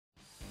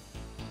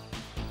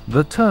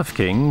The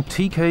TurfKing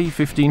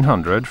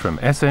TK1500 from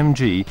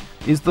SMG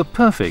is the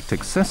perfect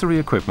accessory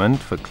equipment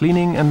for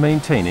cleaning and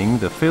maintaining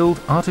the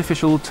filled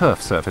artificial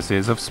turf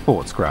surfaces of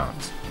sports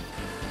grounds.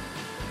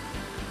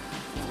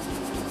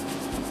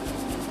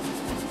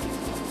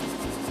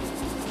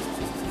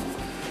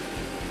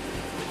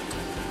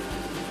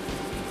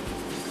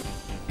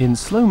 In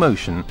slow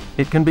motion,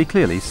 it can be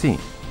clearly seen.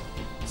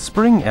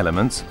 Spring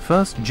elements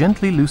first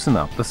gently loosen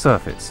up the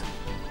surface.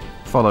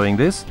 Following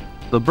this,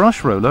 the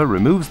brush roller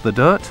removes the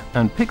dirt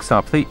and picks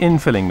up the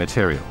infilling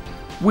material,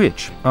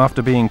 which,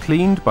 after being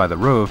cleaned by the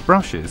row of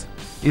brushes,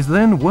 is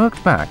then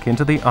worked back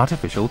into the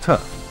artificial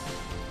turf.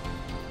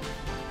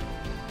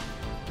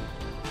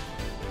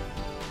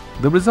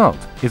 The result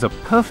is a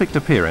perfect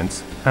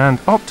appearance and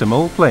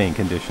optimal playing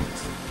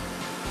conditions.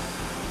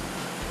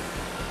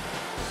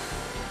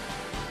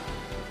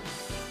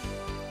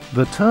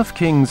 The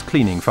TurfKing's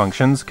cleaning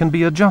functions can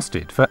be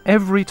adjusted for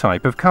every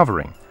type of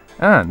covering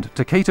and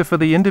to cater for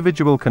the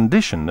individual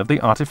condition of the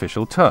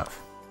artificial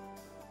turf.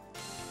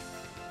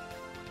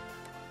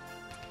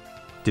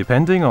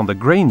 Depending on the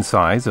grain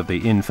size of the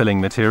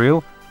infilling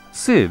material,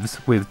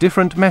 sieves with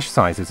different mesh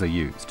sizes are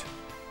used.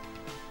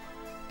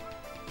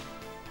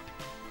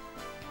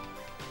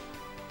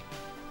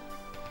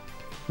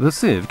 The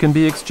sieve can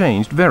be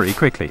exchanged very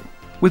quickly,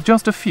 with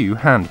just a few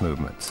hand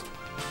movements.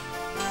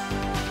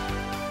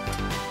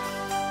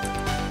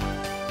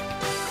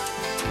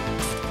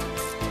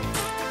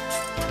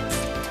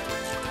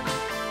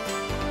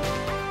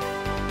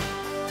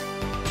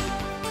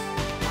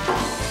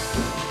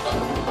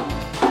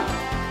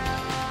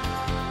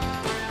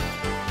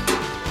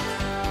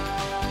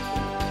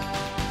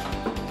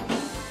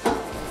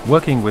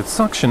 Working with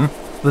suction,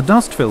 the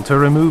dust filter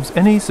removes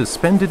any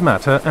suspended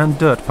matter and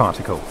dirt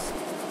particles.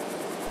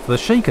 The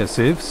shaker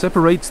sieve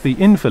separates the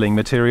infilling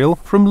material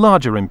from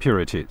larger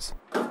impurities.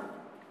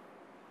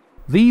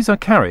 These are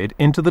carried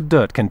into the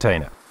dirt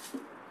container.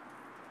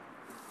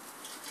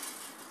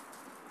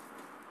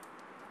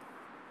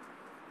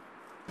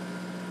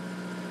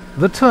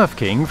 The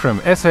TurfKing from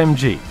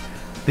SMG,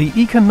 the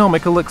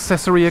economical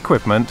accessory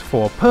equipment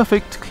for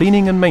perfect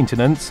cleaning and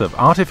maintenance of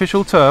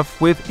artificial turf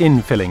with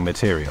infilling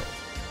material.